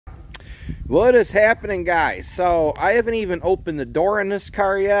What is happening, guys? So I haven't even opened the door in this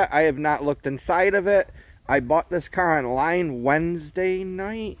car yet. I have not looked inside of it. I bought this car online Wednesday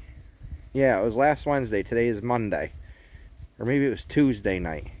night. Yeah, it was last Wednesday. Today is Monday. Or maybe it was Tuesday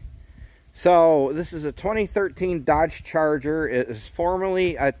night. So this is a 2013 Dodge Charger. It is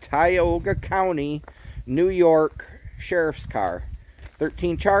formerly a Tioga County, New York sheriff's car.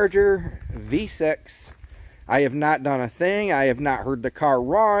 13 Charger, V6. I have not done a thing. I have not heard the car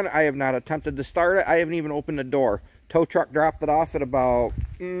run. I have not attempted to start it. I haven't even opened the door. Tow truck dropped it off at about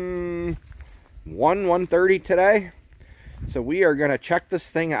 1:30 today. So we are going to check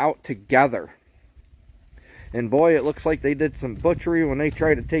this thing out together. And boy, it looks like they did some butchery when they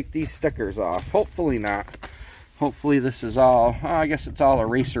try to take these stickers off. Hopefully not. Hopefully this is all, I guess it's all a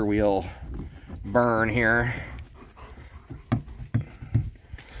racer wheel burn here.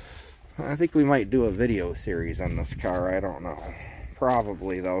 I think we might do a video series on this car. I don't know.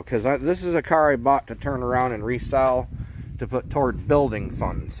 Probably, though, because this is a car I bought to turn around and resell to put toward building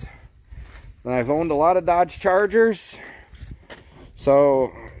funds. And I've owned a lot of Dodge Chargers,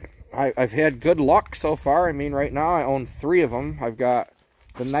 so I've had good luck so far. I mean, right now I own 3 of them. I've got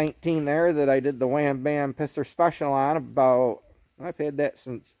the 19 there that I did the Wham Bam Pisser Special on about, I've had that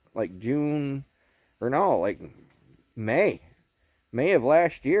since like June, or no, like May of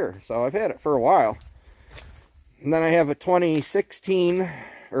last year. So I've had it for a while. And then I have a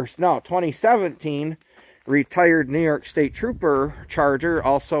 2017 retired New York State Trooper Charger,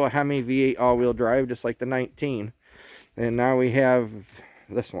 also a Hemi V8 all-wheel drive, just like the 19. And now we have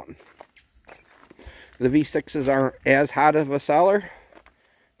this one. The V6s aren't as hot of a seller,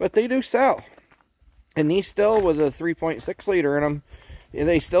 but they do sell. And these still, with a 3.6 liter in them,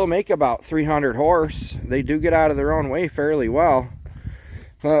 they still make about 300 horse. They do get out of their own way fairly well.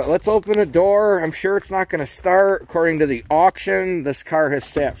 Let's open the door. I'm sure it's not going to start. According to the auction, this car has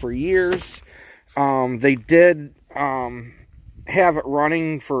sat for years. They did have it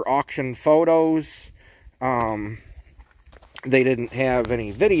running for auction photos. They didn't have any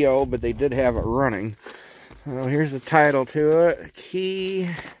video, but they did have it running. Here's the title to it. Key.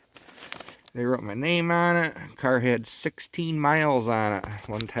 They wrote my name on it. Car had 16 miles on it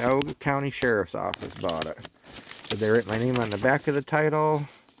when Tioga County Sheriff's Office bought it. Did they write my name on the back of the title?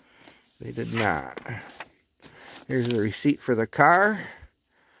 They did not. Here's the receipt for the car.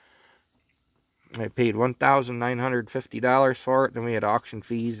 I paid $1,950 for it. Then we had auction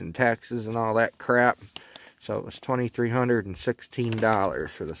fees and taxes and all that crap. So it was $2,316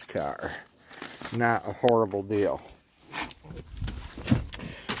 for this car. Not a horrible deal.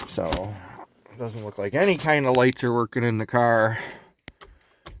 So, it doesn't look like any kind of lights are working in the car.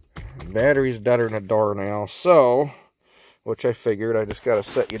 Battery's deader than a doornail. So, which I figured, I just got to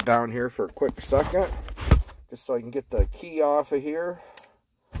set you down here for a quick second. Just so I can get the key off of here.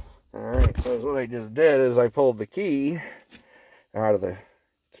 Alright, so what I just did is I pulled the key out of the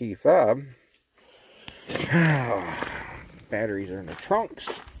key fob. Batteries are in the trunks.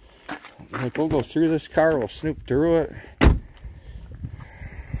 Like, we'll go through this car, we'll snoop through it.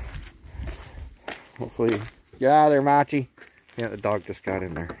 Hopefully, yeah, there, Machi. Yeah, the dog just got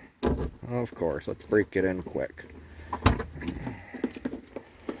in there. Of course, let's break it in quick.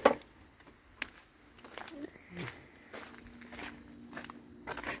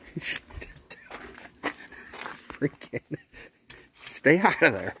 Freaking stay out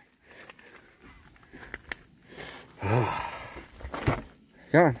of there. Come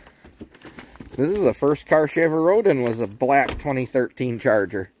on. This is the first car she ever rode in, was a black 2013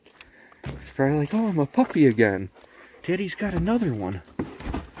 Charger. She's probably like, oh, I'm a puppy again. Daddy's got another one.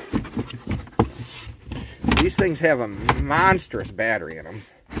 These things have a monstrous battery in them.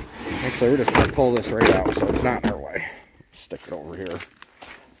 Actually, we're just going to pull this right out so it's not in our way. Stick it over here.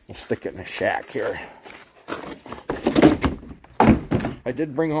 We'll stick it in the shack here. I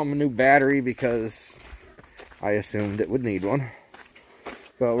did bring home a new battery because I assumed it would need one.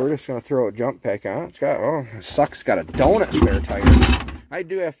 But we're just going to throw a jump pack on it. It's got, oh, it sucks, it's got a donut spare tire. I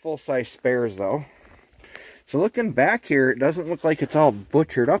do have full-size spares, though. So looking back here, it doesn't look like it's all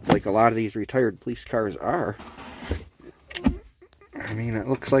butchered up like a lot of these retired police cars are. I mean, it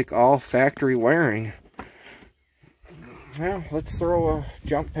looks like all factory wiring. Well, let's throw a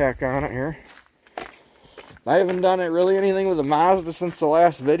jump pack on it here. I haven't done it really anything with the Mazda since the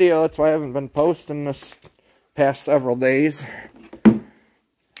last video. That's why I haven't been posting this past several days.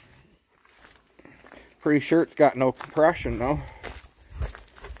 Pretty sure it's got no compression though.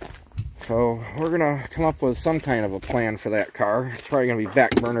 So we're gonna come up with some kind of a plan for that car. It's probably gonna be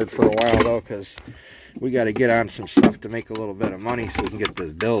backburnered for a while though, because we got to get on some stuff to make a little bit of money so we can get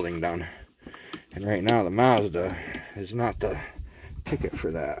this building done. And right now the Mazda is not the ticket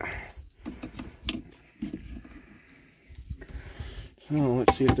for that. Well,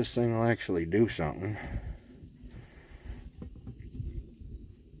 let's see if this thing will actually do something.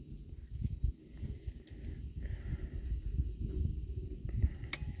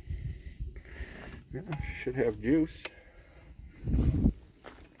 Yeah, should have juice.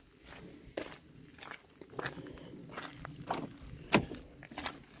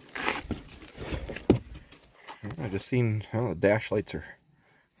 I just seen, oh, the dash lights are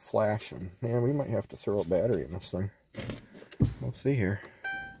flashing. Man, we might have to throw a battery in this thing. We'll see here.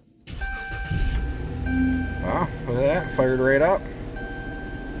 Wow, look at that, fired right up.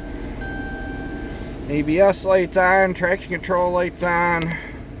 ABS lights on, traction control lights on.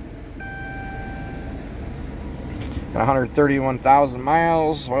 131,000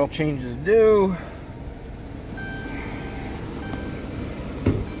 miles, oil change is due.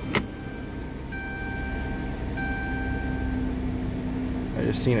 I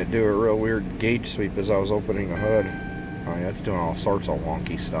just seen it do a real weird gauge sweep as I was opening the hood. Oh yeah, it's doing all sorts of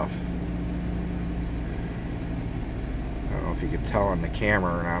wonky stuff. I don't know if you could tell on the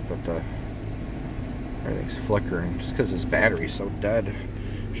camera or not, but everything's flickering just because this battery's so dead.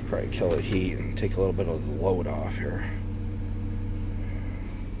 Should probably kill the heat and take a little bit of the load off here.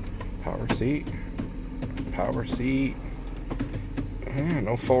 Power seat. Power seat.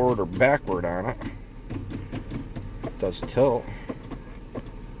 No forward or backward on it. It does tilt.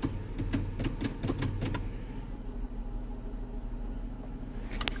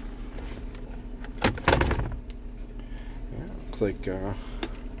 Yeah, looks like, what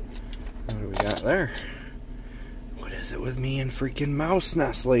do we got there? What is it with me and freaking mouse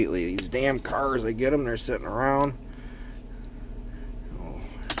nests lately? These damn cars, I get them, they're sitting around. Oh,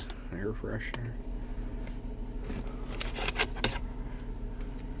 air freshener.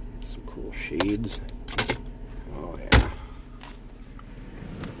 Some cool shades. Oh yeah.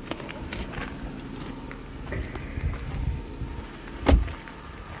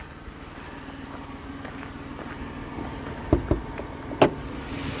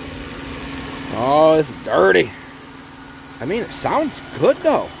 Oh, it's dirty. I mean, it sounds good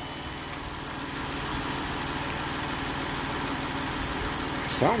though.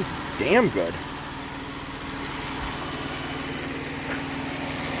 It sounds damn good.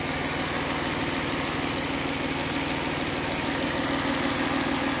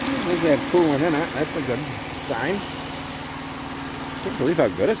 There's that coolant in it. That's a good sign. I can't believe how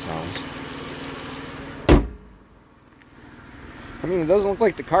good it sounds. I mean, it doesn't look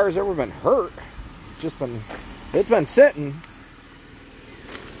like the car's ever been hurt. It's just been... It's been sitting.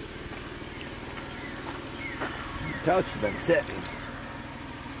 Tell it's been sitting.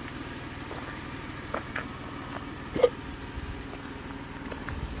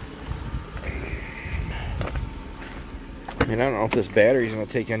 I mean, I don't know if this battery's gonna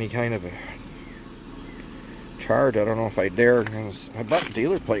take any kind of a charge. I don't know if I dare. I brought the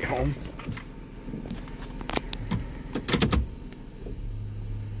dealer plate home.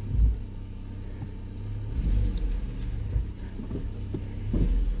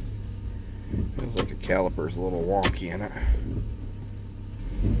 Caliper's a little wonky in it.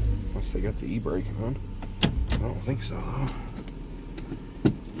 Unless they got the e-brake on. I don't think so though.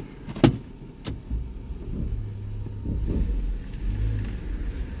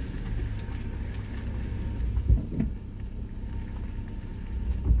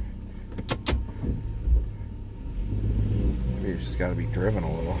 Maybe it's just got to be driven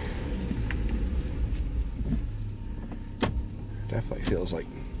a little. Definitely feels like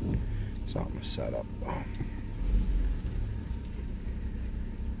something is set up though.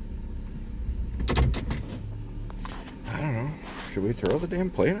 I don't know. Should we throw the damn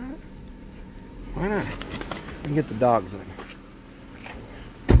plate on it? Why not? We can get the dogs in.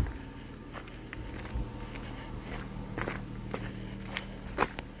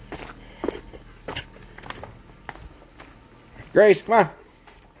 Grace, come on.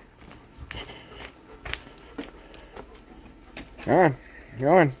 Come on.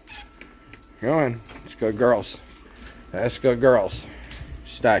 Go in. Go in. Let's go, girls. Let's go, girls.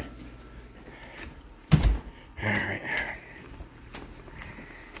 Stay. Alright.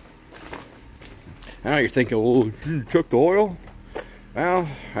 Now you're thinking, well, you check the oil? Well,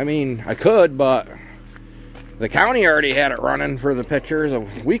 I mean, I could, but the county already had it running for the pictures a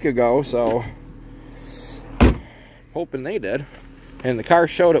week ago, so hoping they did. And the car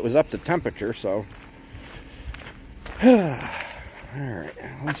showed it was up to temperature, so. Alright,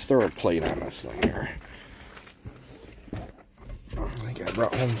 let's throw a plate on this thing here. I think I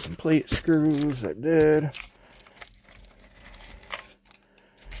brought home some plate screws. I did.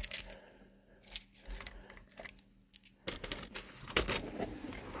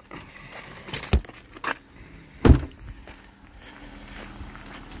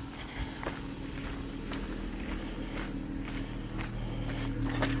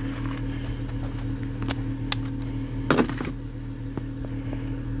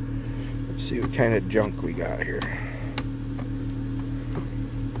 See what kind of junk we got here.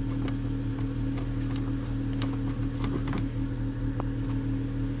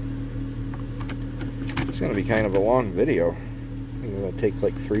 It's going to be kind of a long video. It's going to take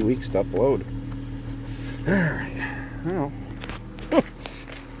like 3 weeks to upload. Alright, well.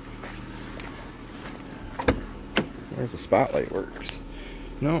 There's the spotlight works.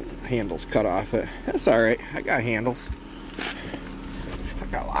 No, handle's cut off it. That's alright, I got handles. I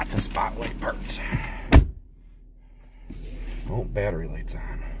got lots of spotlight parts. Oh, battery light's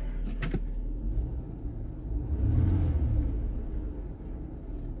on.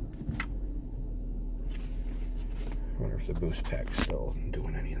 I wonder if the boost pack's still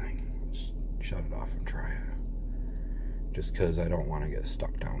doing anything. Let's shut it off and try it. Just because I don't want to get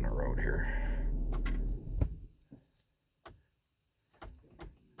stuck down the road here.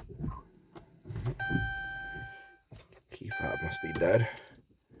 Key fob must be dead.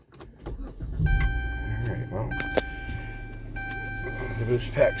 Alright, well. The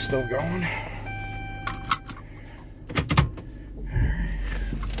boost pack's still going. Alright.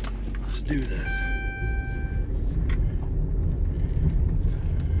 Let's do this.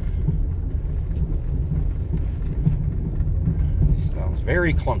 Sounds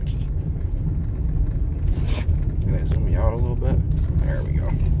very clunky. Can I zoom me out a little bit? There we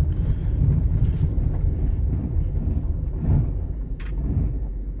go.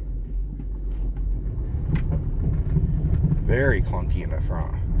 Very clunky in the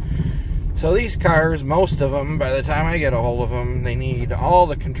front. So these cars, most of them, by the time I get a hold of them, they need all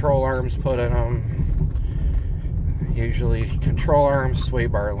the control arms put in them. Usually control arms, sway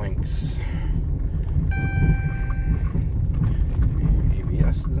bar links.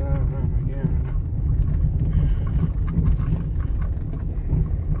 ABS is on again.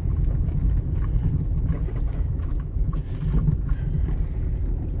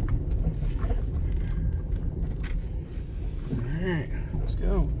 Alright, let's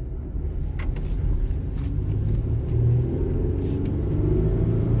go.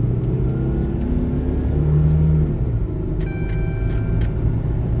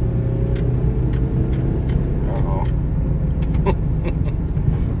 Uh-oh.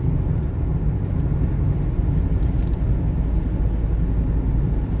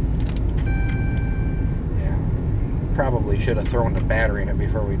 Yeah, probably should have thrown the battery in it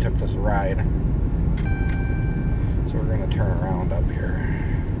before we took this ride. So we're going to turn around up here.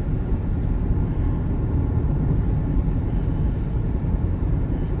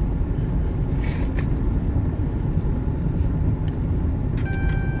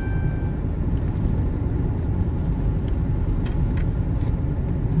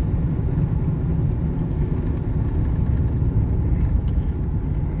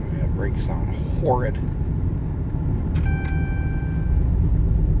 That brakes sound horrid.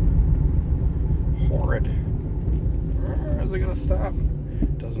 Horrid. Is it going to stop?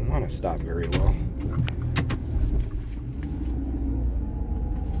 Doesn't want to stop very well.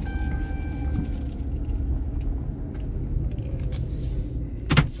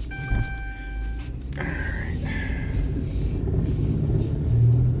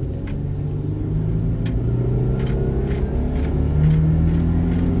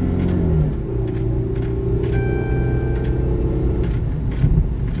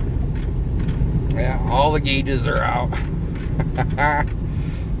 Yeah, all the gauges are out.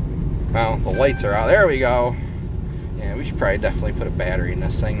 Well, the lights are out. There we go. Yeah, we should probably definitely put a battery in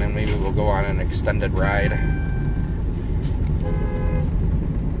this thing, then maybe we'll go on an extended ride.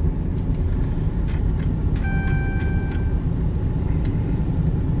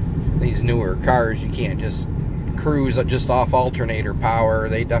 These newer cars, you can't just cruise just off alternator power.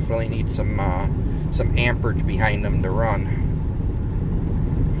 They definitely need some amperage behind them to run.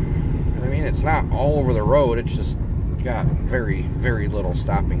 I mean, it's not all over the road, it's just got very, very little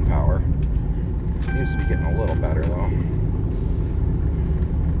stopping power. Seems to be getting a little better though.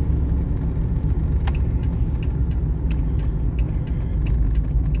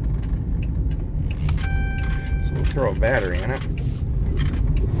 So we'll throw a battery in it.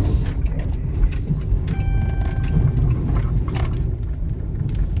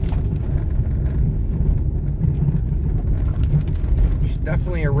 It's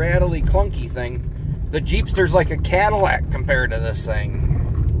definitely a rattly, clunky thing. The Jeepster's like a Cadillac compared to this thing.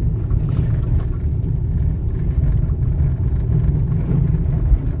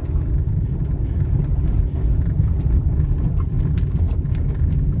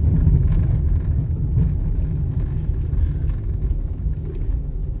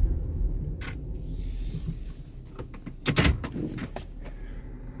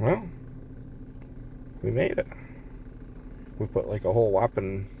 Well, we made it. We put like a whole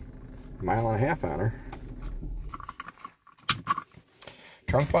whopping 1.5 miles on her.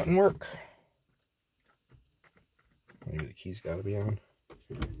 Trunk button work. Maybe the key's got to be on.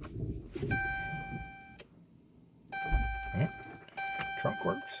 Yeah. Trunk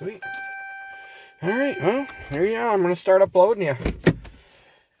work, sweet. Alright, well, there you are. I'm going to start uploading you.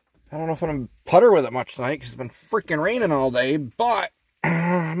 I don't know if I'm going to putter with it much tonight because it's been freaking raining all day, but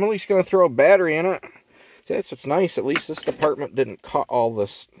I'm at least going to throw a battery in it. See, that's what's nice. At least this department didn't cut all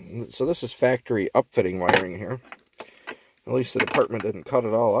this. So this is factory upfitting wiring here. At least the department didn't cut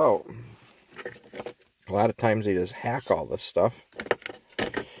it all out. A lot of times they just hack all this stuff.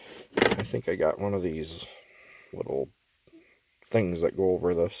 I think I got one of these little things that go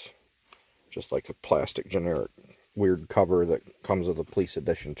over this. Just like a plastic generic weird cover that comes with the police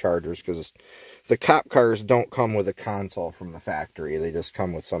edition Chargers, because the cop cars don't come with a console from the factory. They just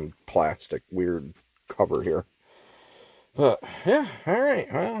come with some plastic weird cover here. But yeah,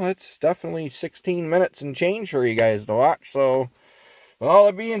 alright, well, that's definitely 16 minutes and change for you guys to watch. So with all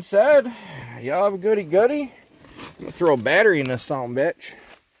that being said, y'all have a goody-goody. I'm gonna throw a battery in this son of a bitch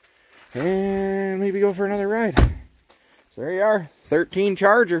and maybe go for another ride. So there you are, 13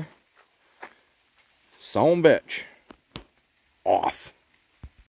 Charger. Son of a bitch.